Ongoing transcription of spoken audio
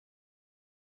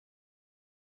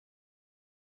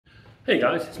Hey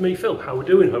guys, it's me Phil. How we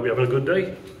doing? Hope you're having a good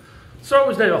day. So I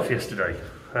was day off yesterday.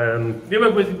 You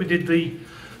remember we did the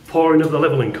pouring of the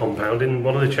levelling compound in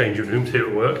one of the changing rooms here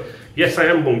at work? Yes, I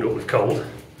am bunged up with cold.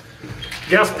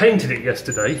 Gaz painted it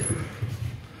yesterday.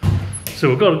 So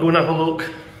we've got to go and have a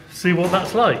look, see what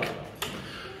that's like.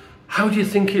 How do you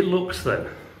think it looks then?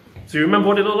 Do you remember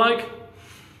what it looked like?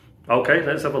 Okay,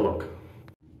 let's have a look.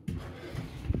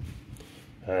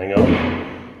 Hang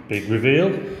on. Big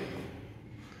reveal.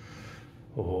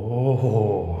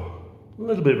 Oh, a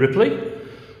little bit ripply.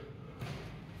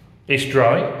 It's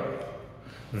dry.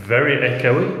 Very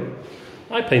echoey.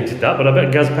 I painted that, but I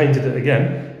bet Gaz painted it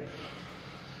again.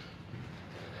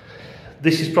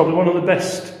 This is probably one of the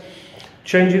best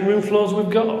changing room floors we've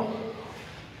got.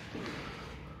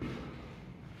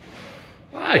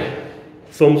 Aye,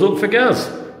 thumbs up for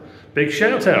Gaz. Big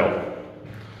shout out.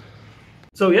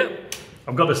 So yeah,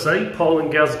 I've got to say, Paul and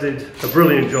Gaz did a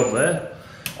brilliant job there.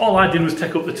 All I did was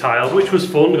take up the tile, which was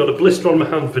fun. Got a blister on my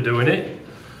hand for doing it.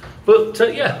 But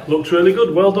yeah, looks really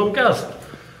good. Well done, Gaz.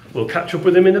 We'll catch up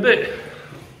with him in a bit.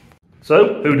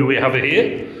 So, who do we have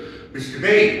here? Mr.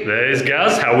 B. There's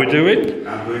Gaz. How we doing?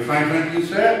 I'm doing fine, thank you,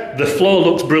 sir. The floor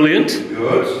looks brilliant.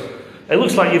 Good. It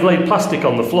looks like you've laid plastic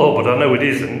on the floor, but I know it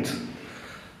isn't.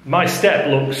 My step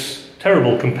looks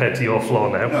terrible compared to your floor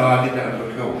now. No, I did that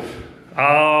for cold.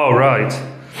 Oh, right.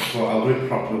 So I'll do it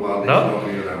properly while this not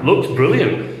be around. Looks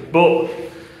brilliant, but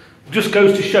just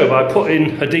goes to show by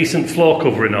putting a decent floor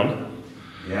covering on,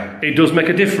 yeah, it does make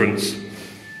a difference.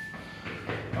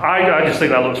 I just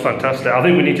think that looks fantastic. I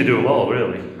think we need to do them all,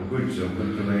 really. I'm going to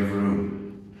the labour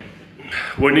room.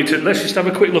 We need to, let's just have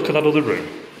a quick look at that other room.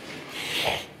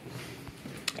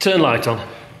 Turn light on.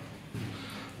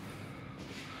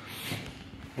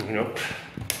 Nope.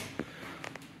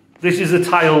 This is the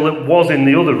tile that was in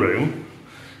the other room.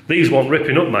 These want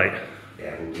ripping up, mate.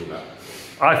 Yeah, we'll do that.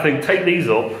 I think take these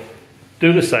up,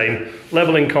 do the same,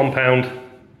 levelling compound,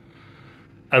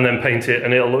 and then paint it,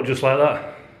 and it'll look just like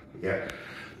that. Yeah.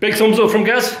 Big thumbs up from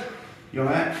Gaz. You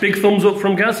alright? Big thumbs up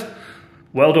from Gaz.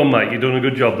 Well done, mate. You've done a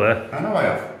good job there. I know I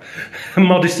have.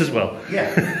 Modest as well.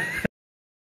 Yeah.